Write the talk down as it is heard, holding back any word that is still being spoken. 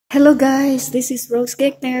Hello guys, this is Rose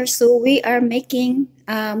Gegner. So we are making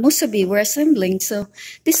musubi. We're assembling. So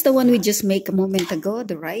this is the one we just made a moment ago,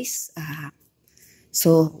 the rice.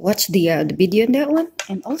 So watch the video on that one.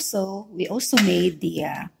 And also we also made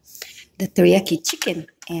the teriyaki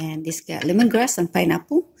chicken, and this got lemongrass and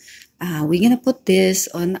pineapple. We're gonna put this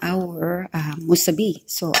on our musubi.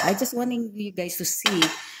 So I just wanting you guys to see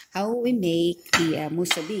how we make the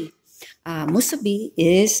musubi. Musubi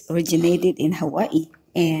is originated in Hawaii,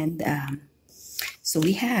 and so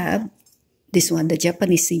we have this one, the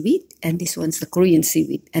Japanese seaweed, and this one's the Korean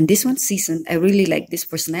seaweed, and this one's seasoned. I really like this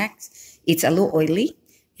for snacks. It's a little oily.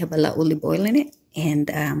 You have a lot of olive oil in it,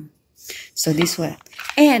 and so this one,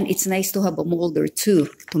 and it's nice to have a molder too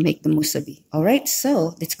to make the musubi. All right,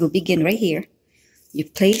 so let's go begin right here. You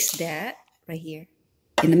place that right here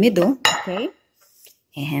in the middle, okay,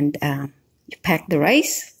 and you pack the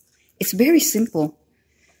rice. It's very simple.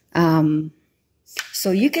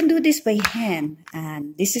 So you can do this by hand,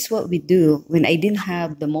 and this is what we do. When I didn't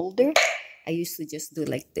have the molder, I used to just do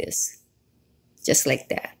like this, just like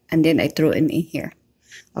that, and then I throw it in here.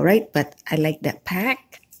 All right, but I like that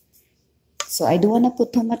pack. So I don't want to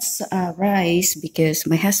put too much rice because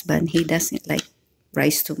my husband, he doesn't like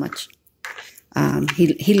rice too much.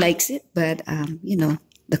 He likes it, but you know,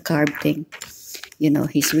 the carb thing. You know,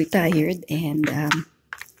 he's retired, and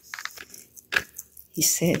he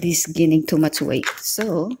said he's gaining too much weight.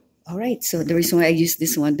 So, all right. So the reason why I use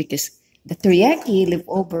this one, because the teriyaki left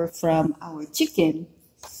over from our chicken.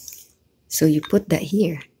 So you put that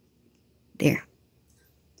here, there.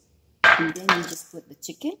 And then you just put the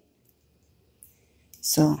chicken.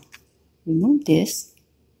 So remove this.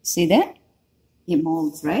 See that? It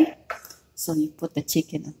molds, right? So you put the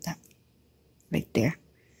chicken on top, right there.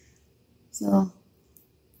 So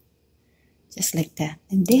just like that.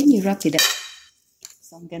 And then you wrap it up.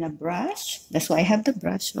 So I'm gonna brush. That's why I have the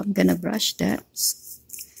brush. So I'm gonna brush the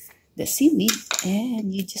seaweed,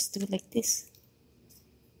 and you just do it like this.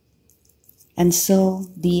 And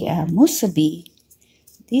so the musubi,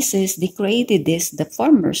 they created this, the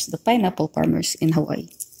farmers, the pineapple farmers in Hawaii.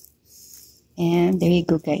 And there you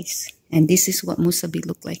go, guys. And this is what musubi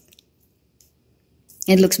look like.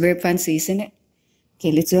 It looks very fancy, isn't it?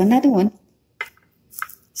 Okay, let's do another one.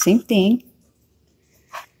 Same thing.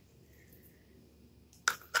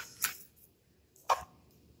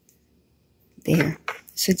 There.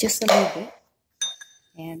 So just a little bit.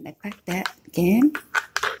 And I pack that again.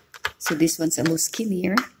 So this one's a little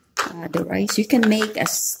skinnier. The rice, you can make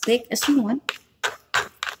as thick as you want.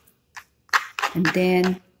 And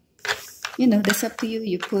then, you know, that's up to you.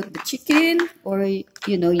 You put the chicken, or,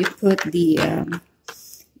 you know, you put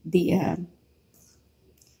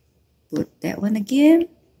put that one again.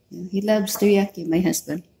 He loves teriyaki, my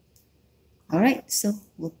husband. All right, so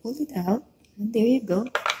we'll pull it out. And there you go.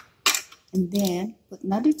 And then put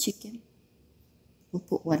another chicken. We'll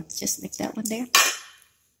put one just like that one there.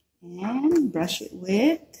 And brush it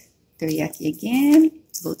with teriyaki again,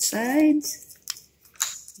 both sides.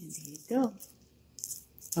 And there you go.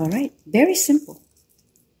 All right, very simple.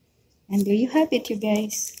 And there you have it, you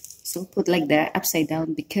guys. So put like that upside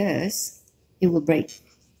down because it will break.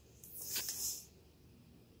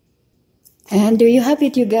 And there you have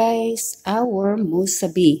it, you guys, our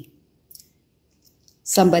musubi.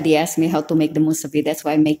 Somebody asked me how to make the musubi. That's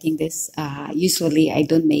why I'm making this. Usually I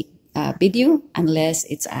don't make a video unless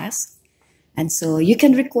it's asked. And so you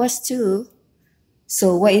can request too.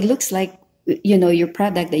 So what it looks like, you know, your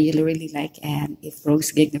product that you really like, and if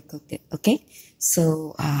Rose Gegner cooked it, okay?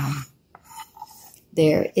 So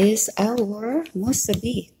there is our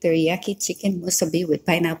musubi, teriyaki chicken musubi with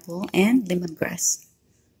pineapple and lemongrass.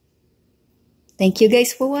 Thank you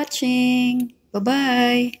guys for watching.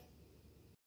 Bye-bye.